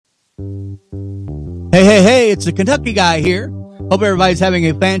Hey, it's the Kentucky guy here. Hope everybody's having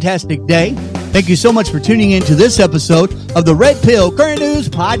a fantastic day. Thank you so much for tuning in to this episode of the Red Pill Current News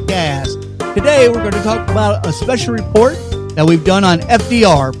Podcast. Today, we're going to talk about a special report that we've done on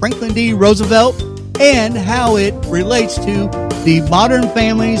FDR, Franklin D. Roosevelt, and how it relates to the modern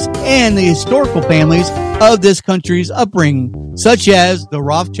families and the historical families of this country's upbringing, such as the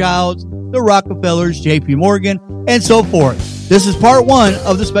Rothschilds, the Rockefellers, J.P. Morgan, and so forth. This is part one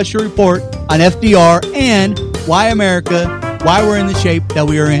of the special report on FDR and why we're in the shape that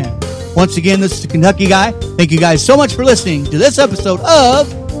we are in. Once again, this is the Kentucky guy. Thank you guys so much for listening to this episode of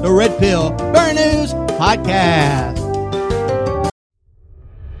the Red Pill Current News Podcast.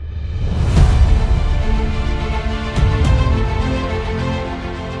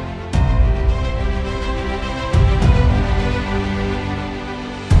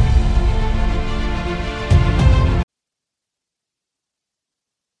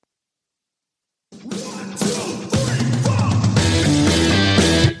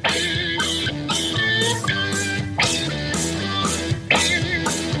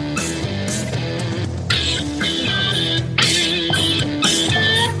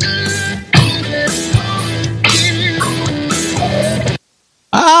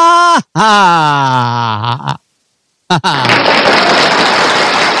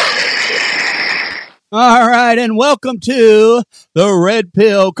 All right, and welcome to the Red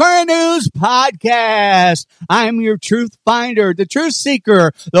Pill Current News Podcast. I'm your truth finder, the truth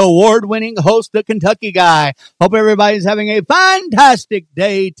seeker, the award-winning host, the Kentucky guy. Hope everybody's having a fantastic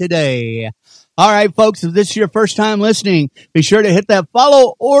day today. All right, folks, if this is your first time listening, be sure to hit that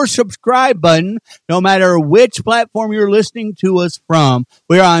follow or subscribe button, no matter which platform you're listening to us from.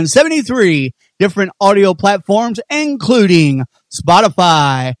 We're on 73 different audio platforms, including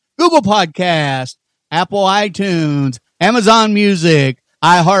Spotify, Google Podcasts, Apple iTunes, Amazon Music,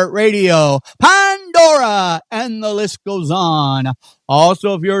 iHeartRadio, Pandora, and the list goes on.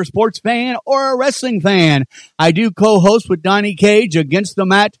 Also, if you're a sports fan or a wrestling fan, I do co-host with Donnie Cage Against the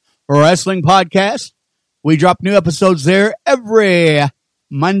Mat Wrestling Podcast. We drop new episodes there every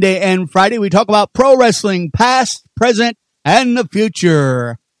Monday and Friday. We talk about pro wrestling, past, present, and the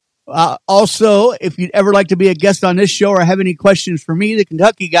future. Also, if you'd ever like to be a guest on this show or have any questions for me, the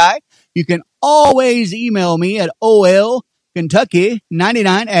Kentucky guy, you can always email me at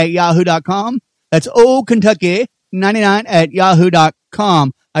olkentucky99@yahoo.com. That's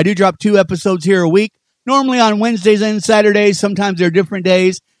olkentucky99@yahoo.com. I do drop 2 episodes here a week, normally on Wednesdays and Saturdays. Sometimes they're different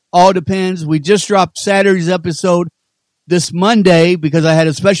days. All depends. We just dropped Saturday's episode this Monday because I had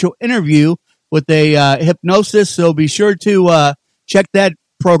a special interview with a hypnosis. So be sure to check that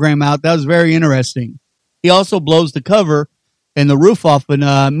program out. That was very interesting. He also blows the cover and the roof off in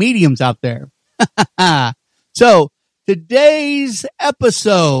mediums out there. So today's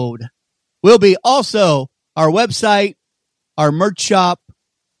episode will be also our website, our merch shop.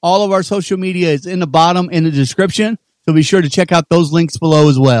 All of our social media is in the bottom in the description. So be sure to check out those links below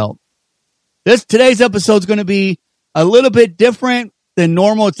as well. Today's episode is going to be a little bit different than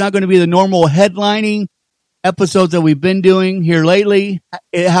normal. It's not going to be the normal headlining episodes that we've been doing here lately.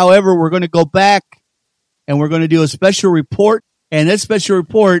 However, we're going to go back and we're going to do a special report. And this special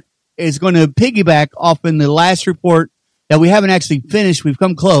report is going to piggyback off in the last report that we haven't actually finished. We've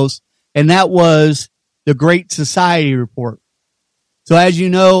come close. And that was the Great Society report. So as you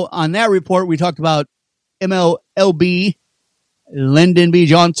know, on that report, we talked about MLB, Lyndon B.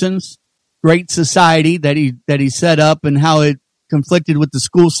 Johnson's Great Society that he set up and how it conflicted with the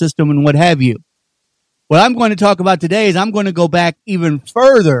school system and what have you. What I'm going to talk about today is I'm going to go back even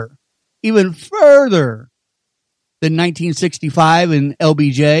further than 1965 and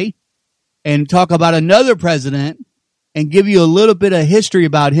LBJ and talk about another president and give you a little bit of history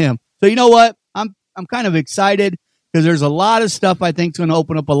about him. So you know what? I'm kind of excited because there's a lot of stuff I think is going to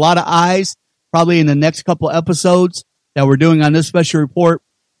open up a lot of eyes probably in the next couple episodes that we're doing on this special report,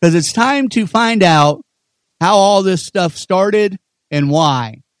 because it's time to find out how all this stuff started and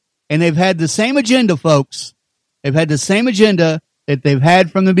why. And they've had the same agenda, folks. They've had the same agenda that they've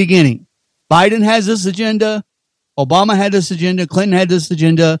had from the beginning. Biden has this agenda. Obama had this agenda. Clinton had this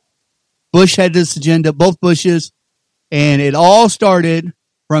agenda. Bush had this agenda, both Bushes. And it all started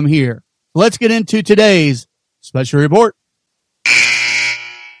from here. Let's get into today's special report.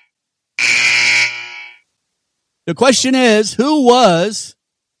 The question is, who was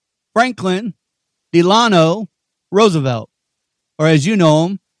Franklin Delano Roosevelt? Or as you know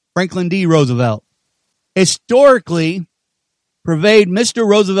him, Franklin D. Roosevelt. Historically, pervade Mr.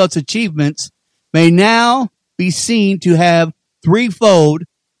 Roosevelt's achievements may now be seen to have threefold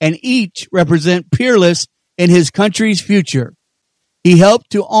and each represent peerless in his country's future. He helped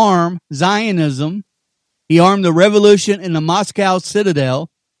to arm Zionism. He armed the revolution in the Moscow citadel,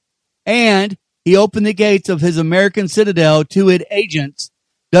 and he opened the gates of his American citadel to its agents,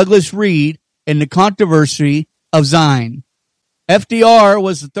 Douglas Reed, in the controversy of Zion. FDR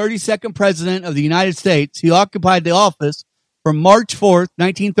was the 32nd president of the United States. He occupied the office from March 4th,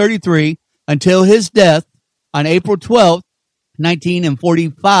 1933, until his death on April 12th,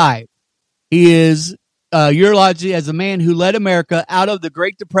 1945. He is eulogy as a man who led America out of the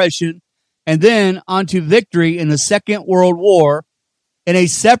Great Depression and then onto victory in the Second World War. In a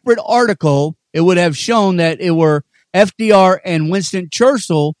separate article, it would have shown that it were FDR and Winston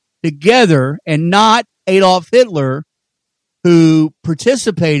Churchill together and not Adolf Hitler who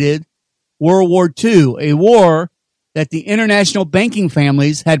participated World War II, a war that the international banking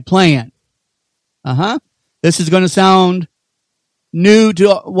families had planned. This is going to sound new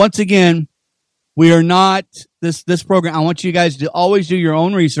to, once again, we are not, this program, I want you guys to always do your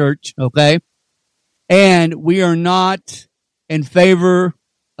own research, okay? And we are not in favor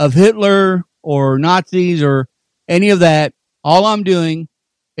of Hitler or Nazis or any of that. All I'm doing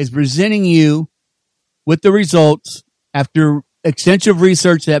is presenting you with the results after extensive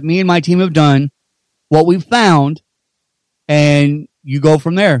research that me and my team have done, what we've found, and you go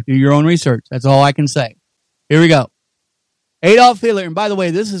from there. Do your own research. That's all I can say. Here we go. Adolf Hitler, and by the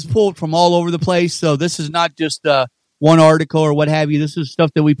way, this is pulled from all over the place, so this is not just one article or what have you. This is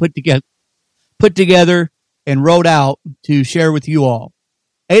stuff that we put together and wrote out to share with you all.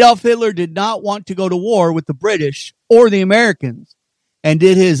 Adolf Hitler did not want to go to war with the British or the Americans and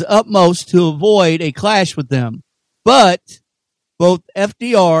did his utmost to avoid a clash with them. But both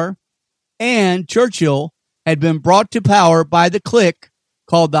FDR and Churchill had been brought to power by the clique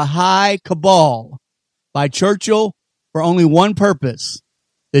called the High Cabal by Churchill for only one purpose,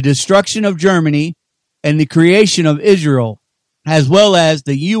 the destruction of Germany and the creation of Israel, as well as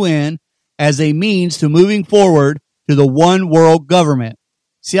the UN as a means to moving forward to the one world government.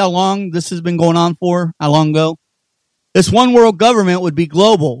 See how long this has been going on for? How long ago? This one world government would be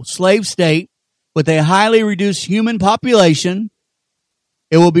global, slave state, with a highly reduced human population.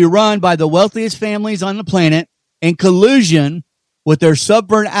 It will be run by the wealthiest families on the planet in collusion with their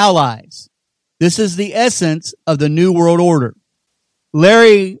subvert allies. This is the essence of the New World Order.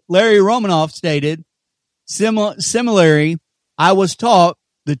 Larry Romanoff stated, similarly, I was taught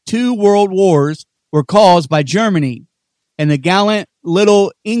the two world wars were caused by Germany, and the gallant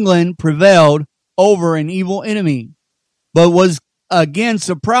little England prevailed over an evil enemy, but was again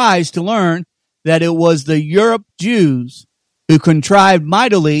surprised to learn that it was the Europe Jews who contrived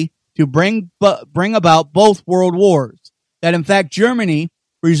mightily to bring about both world wars, that in fact Germany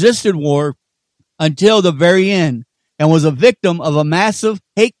resisted war until the very end and was a victim of a massive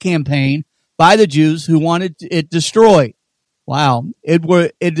hate campaign by the Jews who wanted it destroyed. Wow. It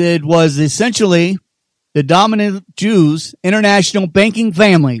was essentially the dominant Jews, international banking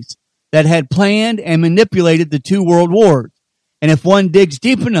families that had planned and manipulated the two world wars. And if one digs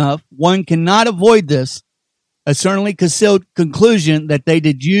deep enough, one cannot avoid this, a certainly concealed conclusion that they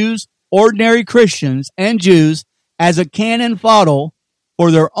did use ordinary Christians and Jews as a cannon fodder for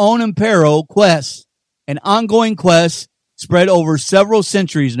their own imperial quest, an ongoing quest spread over several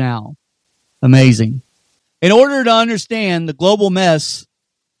centuries now. Amazing. In order to understand the global mess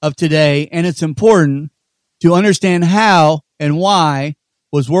of today, and it's important to understand how and why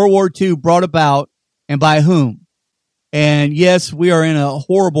was World War II brought about and by whom. And yes, we are in a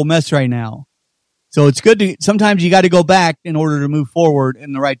horrible mess right now. So it's good to, sometimes you got to go back in order to move forward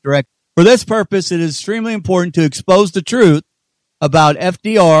in the right direction. For this purpose, it is extremely important to expose the truth about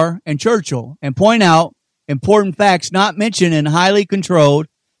FDR and Churchill and point out important facts not mentioned in highly controlled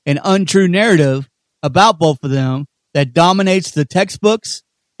and untrue narrative about both of them that dominates the textbooks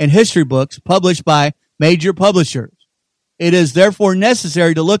and history books published by major publishers. It is therefore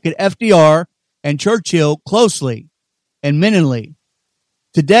necessary to look at FDR and Churchill closely and minutely.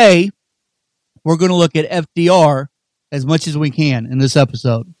 Today, we're going to look at FDR as much as we can in this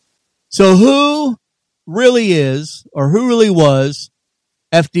episode. So who really is, or who really was,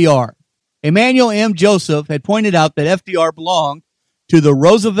 FDR? Emmanuel M. Joseph had pointed out that FDR belonged to the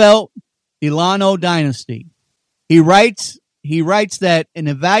Roosevelt-Delano dynasty. He writes that an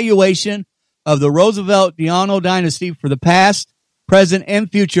evaluation of the Roosevelt-Delano dynasty for the past, present,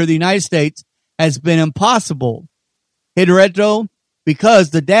 and future of the United States has been impossible, hitherto, because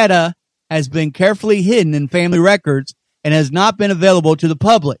the data has been carefully hidden in family records and has not been available to the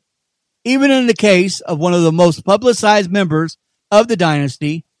public. Even in the case of one of the most publicized members of the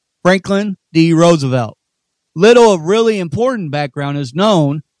dynasty, Franklin D. Roosevelt, little of really important background is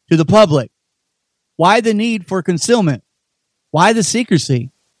known to the public. Why the need for concealment? Why the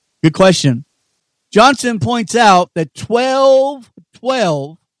secrecy? Good question. Johnson points out that 12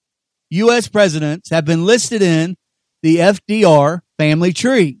 U.S. presidents have been listed in the FDR family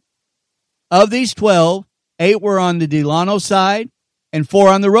tree. Of these 12, 8 were on the Delano side and 4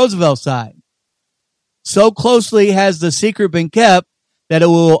 on the Roosevelt side. So closely has the secret been kept that it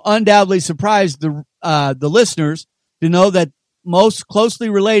will undoubtedly surprise the listeners to know that most closely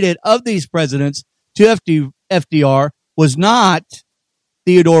related of these presidents to FDR was not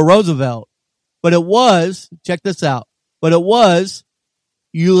Theodore Roosevelt, but it was, check this out, but it was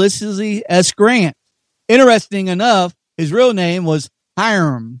Ulysses S. Grant. Interesting enough, his real name was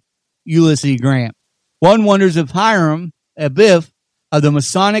Hiram Ulysses Grant. One wonders if Hiram Abiff of the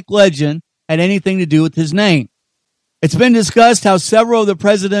Masonic legend had anything to do with his name. It's been discussed how several of the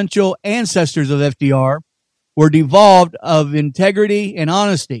presidential ancestors of FDR were devolved of integrity and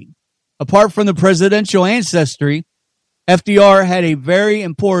honesty. Apart from the presidential ancestry, FDR had a very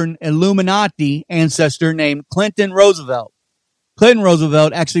important Illuminati ancestor named Clinton Roosevelt. Clinton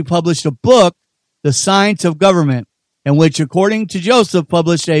Roosevelt actually published a book, The Science of Government, in which, according to Joseph,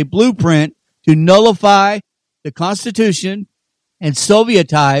 published a blueprint to nullify the Constitution and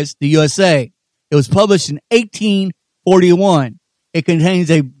Sovietize the USA. It was published in 1841. It contains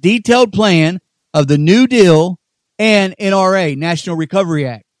a detailed plan of the New Deal and NRA, National Recovery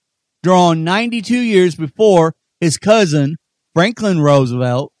Act, drawn 92 years before his cousin, Franklin D.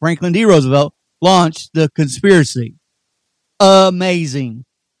 Roosevelt, launched the conspiracy. Amazing.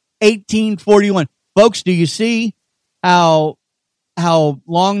 1841. Folks, do you see how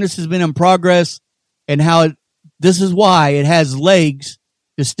long this has been in progress and how this is why it has legs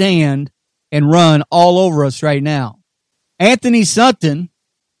to stand and run all over us right now? Anthony Sutton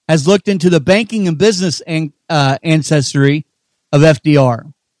has looked into the banking and business ancestry of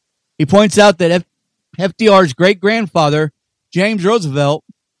FDR. He points out that FDR's great-grandfather, James Roosevelt,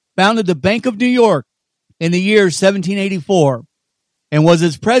 founded the Bank of New York in the year 1784 and was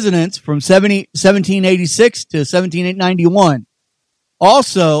its president from 1786 to 1791.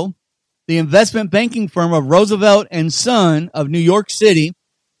 Also, the investment banking firm of Roosevelt and Son of New York City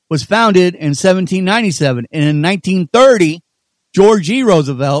was founded in 1797. And in 1930, George E.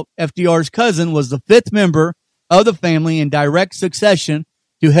 Roosevelt, FDR's cousin, was the 5th member of the family in direct succession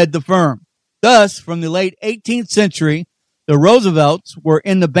to head the firm. Thus, from the late 18th century, the Roosevelts were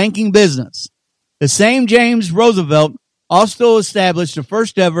in the banking business. The same James Roosevelt also established the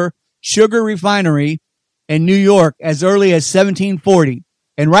first ever sugar refinery in New York as early as 1740.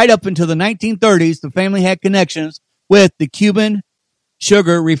 And right up until the 1930s, the family had connections with the Cuban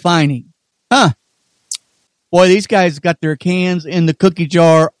sugar refining. Boy, these guys got their cans in the cookie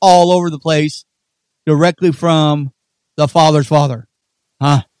jar all over the place directly from the father's father.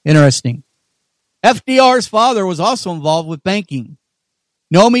 Interesting. FDR's father was also involved with banking.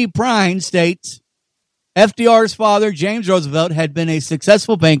 Nomi Prine states, FDR's father, James Roosevelt, had been a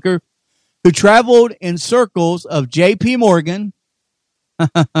successful banker who traveled in circles of J.P. Morgan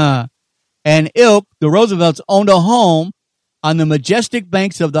and ilk. The Roosevelts owned a home on the majestic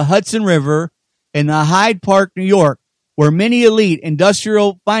banks of the Hudson River in the Hyde Park, New York, where many elite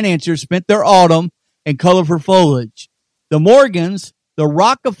industrial financiers spent their autumn in colorful foliage. The Morgans, the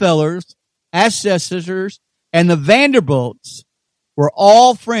Rockefellers, Ashesters, and the Vanderbilts were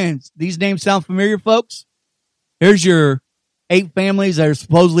all friends. These names sound familiar, folks? Here's your 8 families that are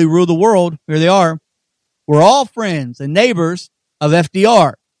supposedly rule the world. Here they are. We're all friends and neighbors of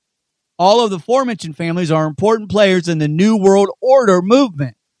FDR. All of the aforementioned families are important players in the New World Order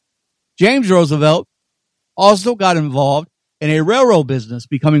movement. James Roosevelt also got involved in a railroad business,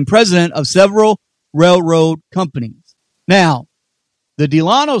 becoming president of several railroad companies. Now, the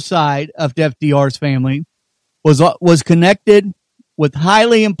Delano side of FDR's family was connected with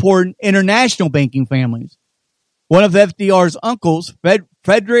highly important international banking families. One of FDR's uncles,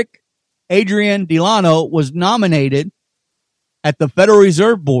 Frederick Adrian Delano, was nominated at the Federal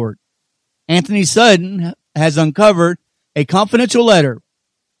Reserve Board. Anthony Sutton has uncovered a confidential letter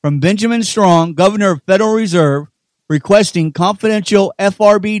from Benjamin Strong, governor of Federal Reserve, requesting confidential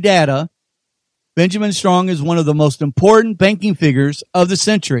FRB data. Benjamin Strong is one of the most important banking figures of the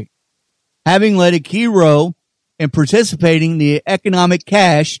century, having led a key role in participating in the economic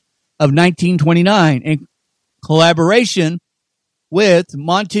crash of 1929 in collaboration with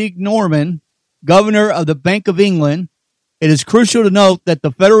Montague Norman, governor of the Bank of England. It is crucial to note that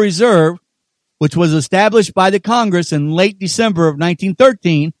the Federal Reserve, which was established by the Congress in late December of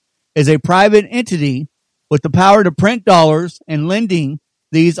 1913, is a private entity with the power to print dollars and lending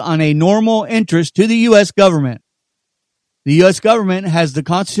these on a normal interest to the U.S. government. The U.S. government has the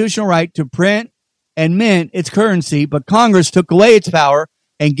constitutional right to print and mint its currency, but Congress took away its power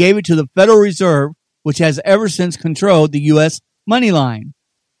and gave it to the Federal Reserve, which has ever since controlled the U.S. money line.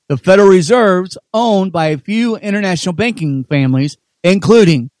 The Federal Reserve's owned by a few international banking families,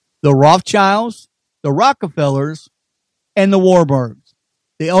 including the Rothschilds, the Rockefellers, and the Warburgs.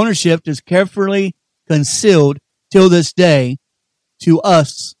 The ownership is carefully concealed till this day to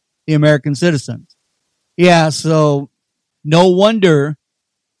us, the American citizens. Yeah, so no wonder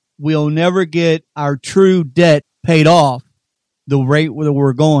we'll never get our true debt paid off the rate that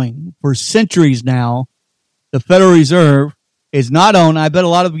we're going. For centuries now, the Federal Reserve is not owned. I bet a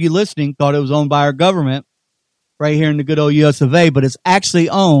lot of you listening thought it was owned by our government right here in the good old US of A, but it's actually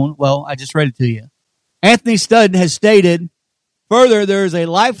owned. Well, I just read it to you. Anthony Studd has stated, further, there is a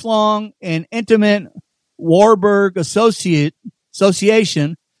lifelong and intimate Warburg association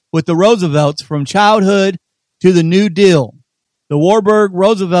with the Roosevelts from childhood to the New Deal. The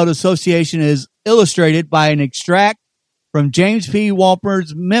Warburg-Roosevelt Association is illustrated by an extract from James P.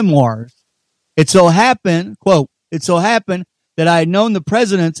 Walper's memoirs. It so happened, quote, it so happened that I had known the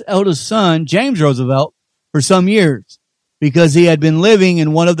president's eldest son, James Roosevelt, for some years because he had been living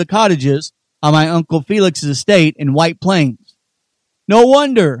in one of the cottages on my Uncle Felix's estate in White Plains. No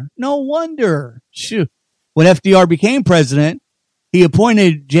wonder. Shoot. When FDR became president, he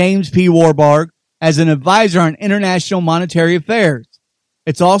appointed James P. Warburg as an advisor on international monetary affairs.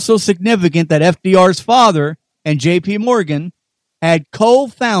 It's also significant that FDR's father and J.P. Morgan had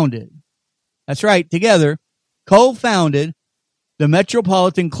co-founded, that's right, together, co-founded the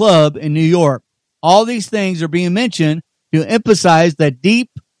Metropolitan Club in New York. All these things are being mentioned to emphasize the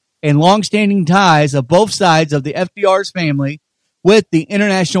deep and long-standing ties of both sides of the FDR's family with the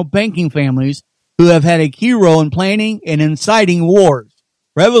international banking families who have had a key role in planning and inciting wars,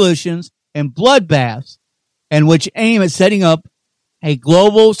 revolutions, and bloodbaths, and which aim at setting up a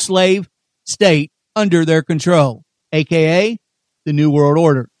global slave state under their control, aka the New World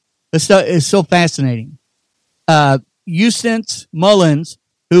Order. This stuff is so fascinating. Eustace Mullins,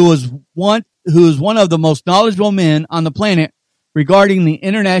 who is one of the most knowledgeable men on the planet regarding the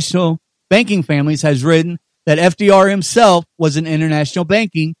international banking families, has written that FDR himself was in international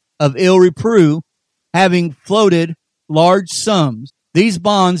banking of ill repute, having floated large sums. These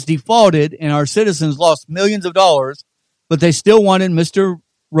bonds defaulted and our citizens lost millions of dollars, but they still wanted Mr.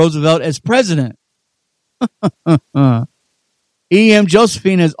 Roosevelt as president. E.M.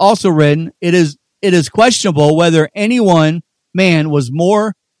 Josephine has also written, it is questionable whether any one man was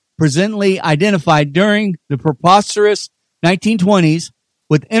more presently identified during the preposterous 1920s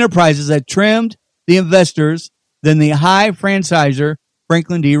with enterprises that trimmed the investors than the high franciser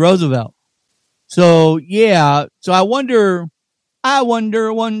Franklin D. Roosevelt. So, yeah. So I wonder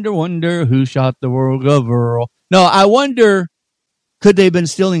who shot the world governor. No, I wonder, could they have been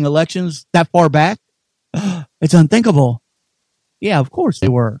stealing elections that far back? It's unthinkable. Yeah, of course they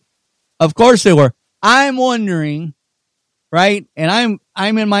were. Of course they were. I'm wondering, right? And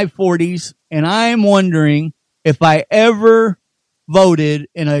I'm in my 40s, and I'm wondering if I ever voted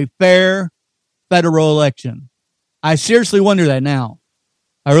in a fair federal election. I seriously wonder that now.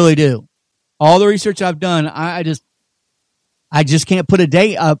 I really do. All the research I've done, I just can't put a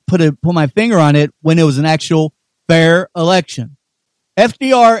date, put my finger on it when it was an actual fair election.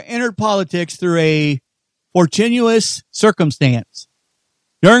 FDR entered politics through a fortuitous circumstance.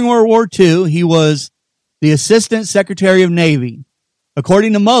 During World War II, he was the Assistant Secretary of Navy.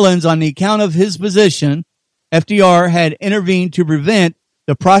 According to Mullins, on the account of his position, FDR had intervened to prevent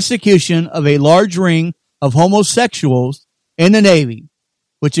the prosecution of a large ring of homosexuals in the Navy,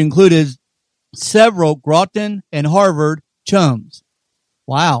 which included several Groton and Harvard chums.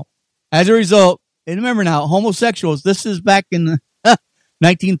 Wow. As a result, and remember now, homosexuals, this is back in the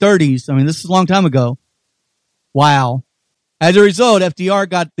 1930s. I mean, this is a long time ago. Wow. As a result, FDR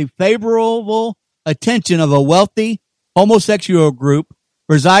got the favorable attention of a wealthy homosexual group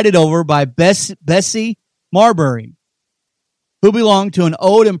presided over by Bessie Marbury, who belonged to an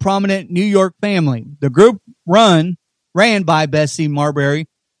old and prominent New York family. The group ran by Bessie Marbury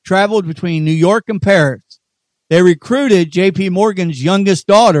traveled between New York and Paris. They recruited J.P. Morgan's youngest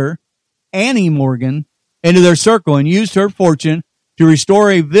daughter, Annie Morgan, into their circle and used her fortune to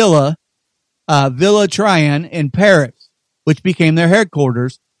restore a Villa Tryon in Paris, which became their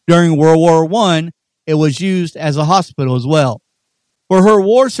headquarters. During World War I, it was used as a hospital as well. For her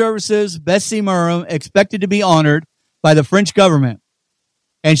war services, Bessie Marbury expected to be honored by the French government,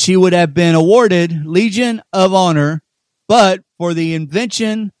 and she would have been awarded Legion of Honor, but for the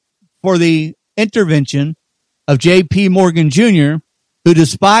intervention of J.P. Morgan Jr., who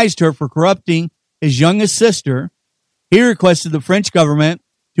despised her for corrupting his youngest sister, he requested the French government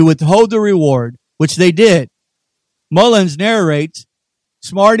to withhold the reward, which they did. Mullins narrates,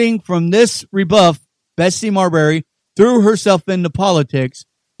 smarting from this rebuff, Bessie Marbury threw herself into politics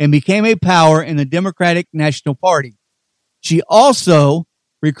and became a power in the Democratic National Party. She also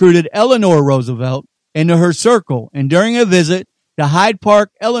recruited Eleanor Roosevelt into her circle, and during a visit to Hyde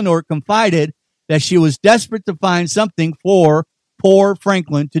Park, Eleanor confided that she was desperate to find something for poor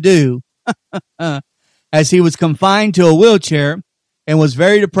Franklin to do, as he was confined to a wheelchair and was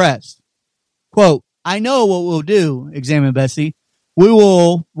very depressed. Quote, I know what we'll do, examined Bessie. We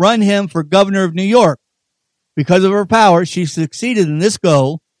will run him for governor of New York. Because of her power, she succeeded in this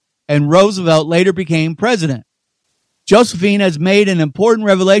goal, and Roosevelt later became president. Josephine has made an important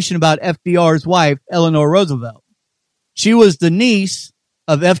revelation about FDR's wife, Eleanor Roosevelt. She was the niece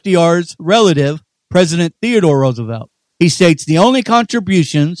of FDR's relative, President Theodore Roosevelt. He states the only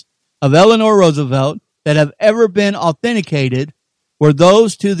contributions of Eleanor Roosevelt that have ever been authenticated were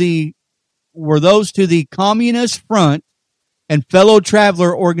those to the Communist Front and fellow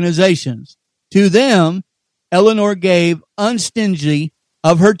traveler organizations. To them, Eleanor gave unstingy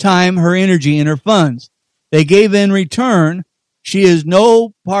of her time, her energy, and her funds. They gave in return. She is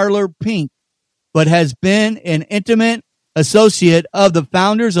no parlor pink, but has been an intimate associate of the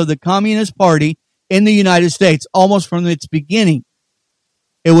founders of the Communist Party in the United States almost from its beginning.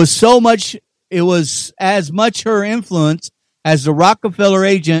 It was as much her influence as the Rockefeller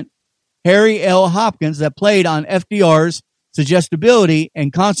agent Harry L. Hopkins that played on FDR's suggestibility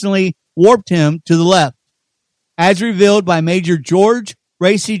and constantly warped him to the left. As revealed by Major George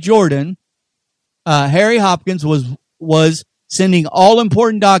Racy Jordan, Harry Hopkins was sending all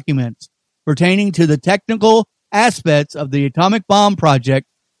important documents pertaining to the technical aspects of the atomic bomb project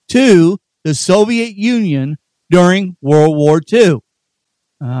to the Soviet Union during World War II.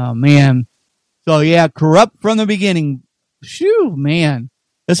 Oh, man. So, yeah, corrupt from the beginning. Phew, man.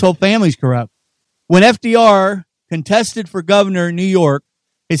 This whole family's corrupt. When FDR contested for governor in New York,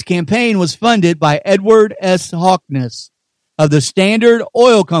 his campaign was funded by Edward S. Harkness of the Standard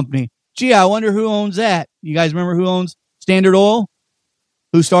Oil Company. Gee, I wonder who owns that. You guys remember who owns Standard Oil?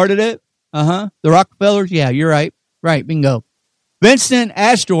 Who started it? The Rockefellers? Yeah, you're right. Right, bingo. Vincent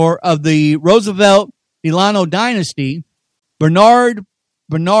Astor of the Roosevelt Delano dynasty, Bernard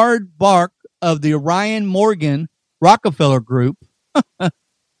Bark of the Orion Morgan Rockefeller Group,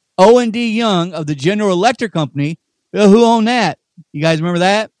 O&D Young of the General Electric Company. Who owned that? You guys remember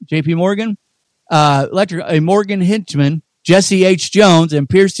that? J.P. Morgan? Morgan Hinchman, Jesse H. Jones, and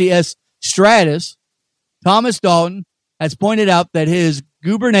Percy S. Stratus. Thomas Dalton has pointed out that his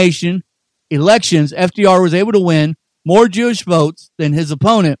gubernatorial elections, FDR was able to win more Jewish votes than his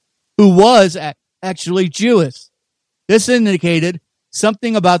opponent, who was actually Jewish. This indicated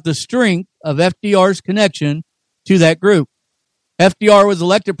something about the strength of FDR's connection to that group. FDR was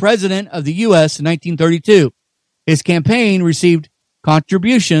elected president of the U.S. in 1932. His campaign received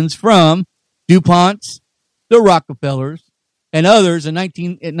contributions from DuPont's, the Rockefellers, and others in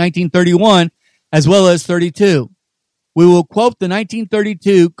 1931, as well as 32. We will quote the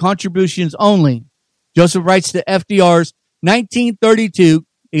 1932 contributions only. Joseph writes to FDR's 1932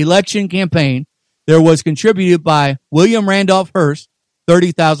 election campaign, there was contributed by William Randolph Hearst,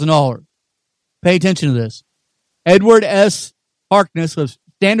 $30,000. Pay attention to this. Edward S. Harkness of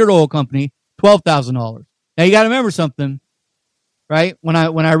Standard Oil Company, $12,000. Now you got to remember something, right? When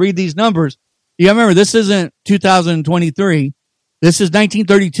I read these numbers, you got to remember this isn't 2023. This is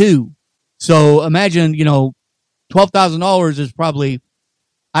 1932. So imagine, $12,000 is probably,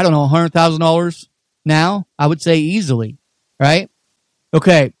 $100,000 now. I would say easily, right?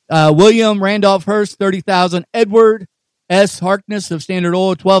 Okay. William Randolph Hearst, $30,000. Edward S. Harkness of Standard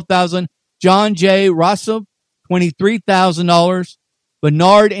Oil, $12,000. John J. Rossop, $23,000.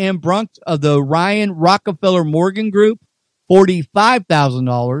 Bernard M. Brunk of the Ryan Rockefeller Morgan Group,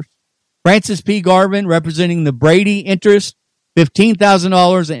 $45,000. Francis P. Garvin, representing the Brady interest,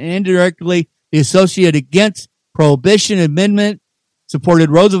 $15,000. And indirectly, the Associate Against Prohibition Amendment supported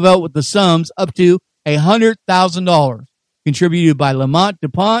Roosevelt with the sums up to $100,000, contributed by Lamont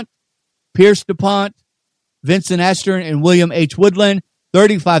DuPont, Pierce DuPont, Vincent Astor, and William H. Woodland,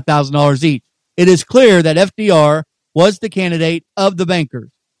 $35,000 each. It is clear that FDR was the candidate of the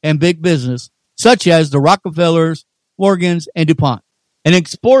bankers and big business, such as the Rockefellers, Morgans, and DuPont. An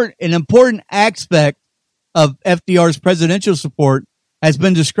important aspect of FDR's presidential support has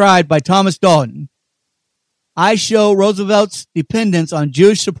been described by Thomas Dalton. I show Roosevelt's dependence on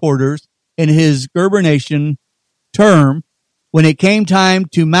Jewish supporters in his gubernatorial term. When it came time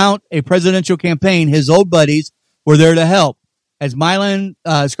to mount a presidential campaign, his old buddies were there to help. As Milan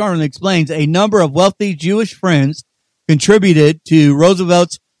Scarlett explains, a number of wealthy Jewish friends contributed to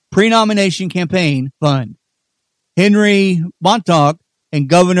Roosevelt's pre-nomination campaign fund. Henry Montauk and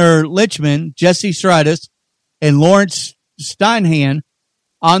Governor Lynchman, Jesse Stratus, and Lawrence Steinhan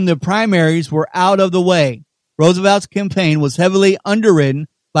on the primaries were out of the way. Roosevelt's campaign was heavily underwritten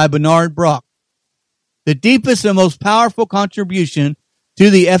by Bernard Brock. The deepest and most powerful contribution to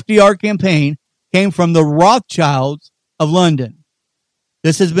the FDR campaign came from the Rothschilds of London.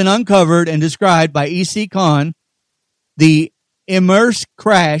 This has been uncovered and described by E.C. Kahn. The immense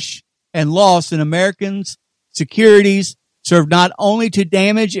crash and loss in Americans' securities served not only to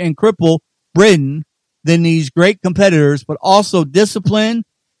damage and cripple Britain than these great competitors, but also discipline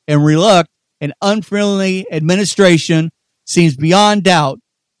and reluctant and unfriendly administration seems beyond doubt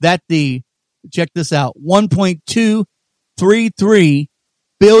that the, check this out, $1.233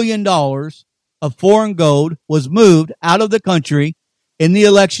 billion of foreign gold was moved out of the country in the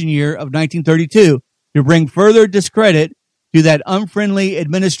election year of 1932 to bring further discredit to that unfriendly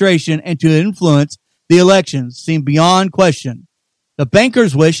administration and to influence the elections seemed beyond question. The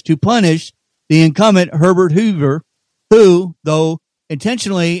bankers wished to punish the incumbent Herbert Hoover, who, though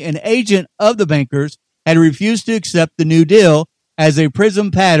intentionally an agent of the bankers, had refused to accept the New Deal as a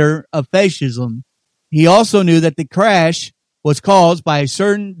prism pattern of fascism. He also knew that the crash was caused by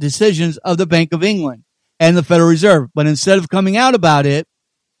certain decisions of the Bank of England and the Federal Reserve, but instead of coming out about it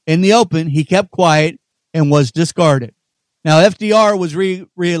in the open, he kept quiet and was discarded. Now, FDR was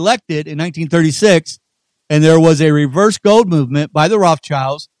reelected in 1936, and there was a reverse gold movement by the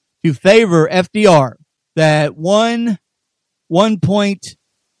Rothschilds to favor FDR. That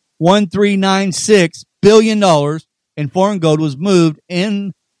 $1.1396 billion in foreign gold was moved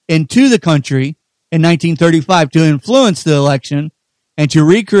into the country in 1935 to influence the election and to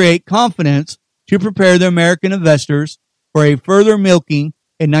recreate confidence to prepare the American investors for a further milking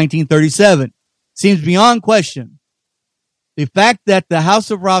in 1937. Seems beyond question. The fact that the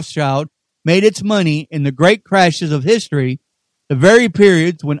House of Rothschild made its money in the great crashes of history, the very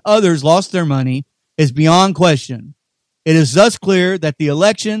periods when others lost their money, is beyond question. It is thus clear that the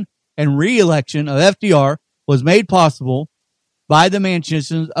election and re-election of FDR was made possible by the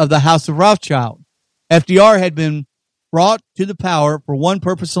machinations of the House of Rothschild. FDR had been brought to the power for one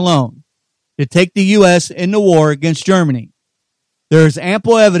purpose alone, to take the U.S. into war against Germany. There is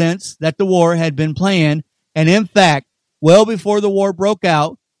ample evidence that the war had been planned, and in fact, well before the war broke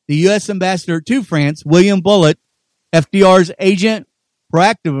out, the U.S. ambassador to France, William Bullitt, FDR's agent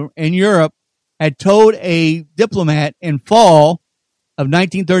proactive in Europe, had told a diplomat in fall of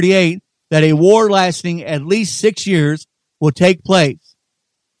 1938 that a war lasting at least 6 years will take place.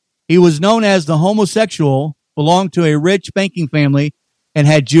 He was known as the homosexual, belonged to a rich banking family, and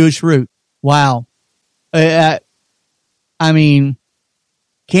had Jewish roots. Wow. I mean,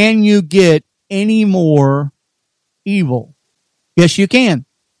 can you get any more evil? Yes, you can.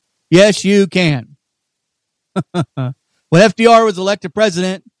 Yes, you can. When FDR was elected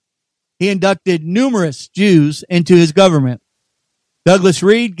president, he inducted numerous Jews into his government. Douglas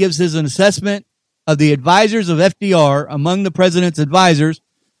Reed gives his assessment of the advisors of FDR. Among the president's advisors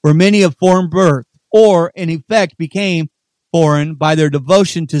were many of foreign birth, or in effect became foreign by their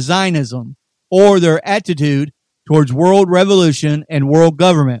devotion to Zionism or their attitude towards world revolution and world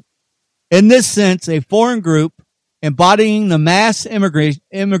government. In this sense, a foreign group embodying the mass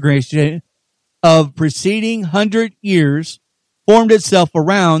immigration of preceding 100 years formed itself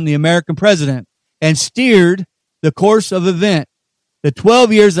around the American president and steered the course of event. The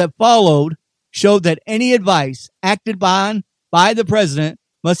 12 years that followed showed that any advice acted by the president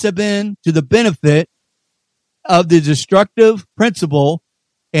must have been to the benefit of the destructive principle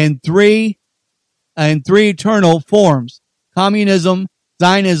in three eternal forms: communism,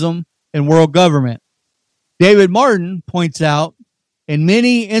 Zionism, and world government. David Martin points out in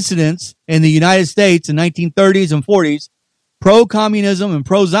many incidents in the United States in 1930s and 40s, pro-communism and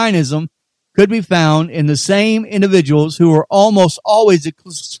pro-Zionism could be found in the same individuals who were almost always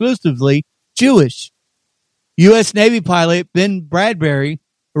exclusively Jewish. U.S. Navy pilot Ben Bradbury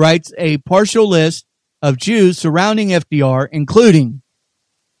writes a partial list of Jews surrounding FDR, including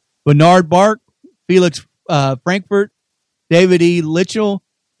Bernard Bark, Felix Frankfurt, David E. Litchell,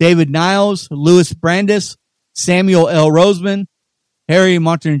 David Niles, Louis Brandeis, Samuel L. Roseman, Harry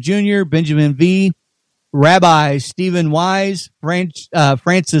Martin Jr., Benjamin V., Rabbi Stephen Wise,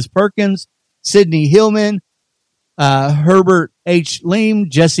 Francis Perkins, Sidney Hillman, Herbert H. Leem,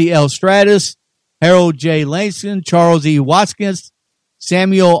 Jesse L. Stratus, Harold J. Lason, Charles E. Watkins,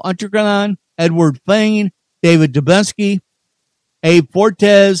 Samuel Untergren, Edward Fain, David Dubinsky, Abe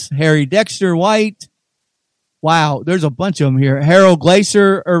Fortes, Harry Dexter White. Wow, there's a bunch of them here. Harold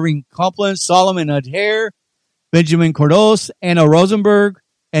Glaser, Irving Copeland, Solomon Adair, Benjamin Cordos, Anna Rosenberg,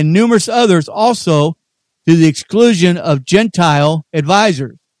 and numerous others, also to the exclusion of Gentile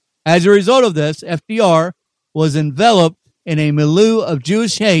advisors. As a result of this, FDR was enveloped in a milieu of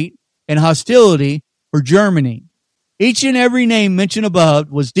Jewish hate and hostility for Germany. Each and every name mentioned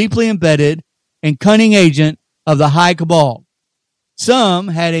above was deeply embedded and cunning agent of the high cabal. Some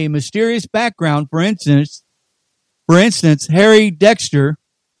had a mysterious background. For instance, Harry Dexter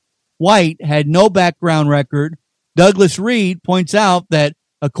White had no background record. Douglas Reed points out that,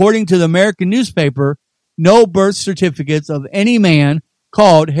 according to the American newspaper, no birth certificates of any man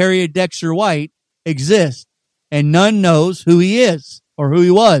called Harry Dexter White exist, and none knows who he is or who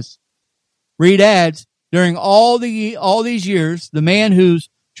he was. Reed adds, during all these years, the man whose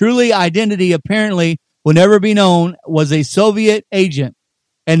truly identity apparently will never be known was a Soviet agent,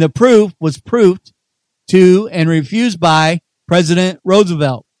 and the proof was proved to and refused by President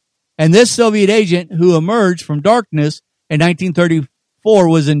Roosevelt. And this Soviet agent, who emerged from darkness in 1934,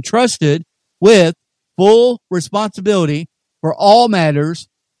 was entrusted with full responsibility for all matters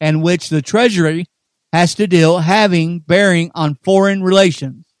in which the Treasury has to deal, having bearing on foreign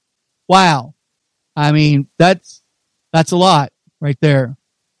relations. Wow. I mean, that's a lot right there.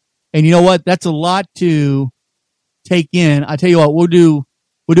 And you know what? That's a lot to take in. I tell you what, we'll do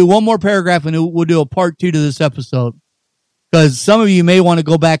one more paragraph and we'll do a part 2 to this episode. Because some of you may want to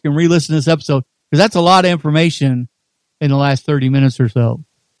go back and re-listen to this episode, because that's a lot of information in the last 30 minutes or so.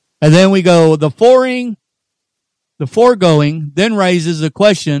 And then we go, the foregoing then raises the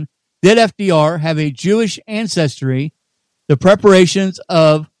question, did FDR have a Jewish ancestry? The preparations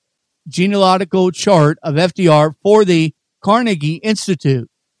of genealogical chart of FDR for the Carnegie Institute,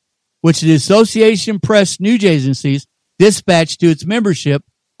 which the Association Press news agencies dispatched to its membership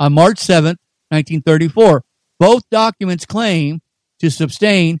on March 7th, 1934. Both documents claim to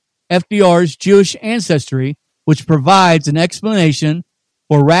sustain FDR's Jewish ancestry, which provides an explanation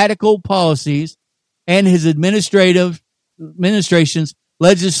for radical policies and his administration's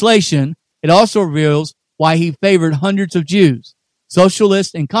legislation. It also reveals why he favored hundreds of Jews,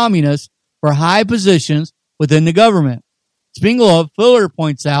 socialists, and communists for high positions within the government. Spiegelov Fuller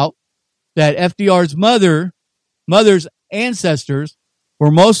points out that FDR's mother's ancestors were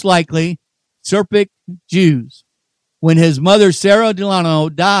most likely Serbic Jews. When his mother, Sarah Delano,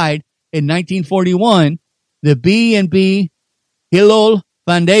 died in 1941, the B&B Hillel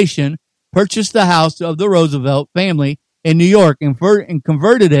Foundation purchased the house of the Roosevelt family in New York and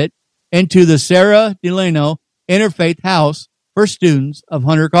converted it into the Sarah Delano Interfaith House for students of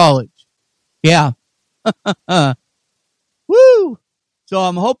Hunter College. Yeah. Woo! So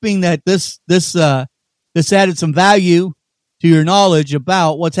I'm hoping that this added some value to your knowledge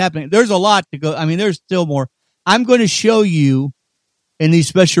about what's happening. There's a lot to go. I mean, there's still more. I'm going to show you in these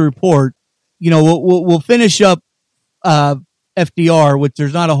special report. You know, we'll finish up FDR, which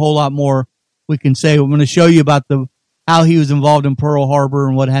there's not a whole lot more we can say. I'm going to show you about how he was involved in Pearl Harbor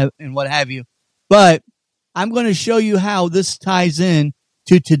and what have you. But I'm going to show you how this ties in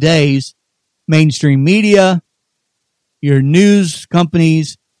to today's mainstream media, your news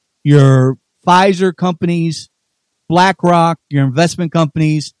companies, your Pfizer companies, BlackRock, your investment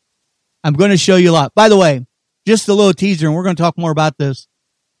companies. I'm going to show you a lot. By the way, just a little teaser, and we're going to talk more about this.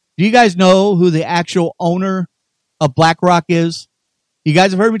 Do you guys know who the actual owner of BlackRock is? You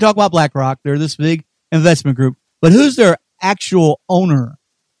guys have heard me talk about BlackRock. They're this big investment group. But who's their actual owner?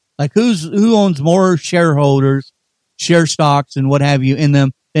 Like who owns more shareholders, share stocks, and what have you in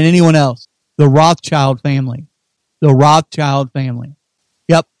them than anyone else? The Rothschild family. The Rothschild family.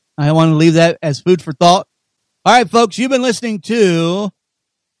 Yep. I want to leave that as food for thought. All right, folks, you've been listening to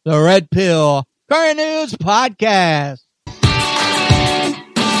the Red Pill Current News Podcast.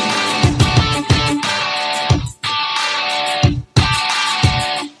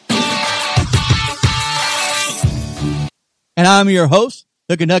 And I'm your host,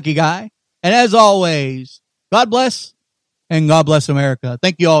 the Kentucky Guy. And as always, God bless and God bless America.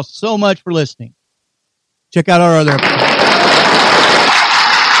 Thank you all so much for listening. Check out our other episodes.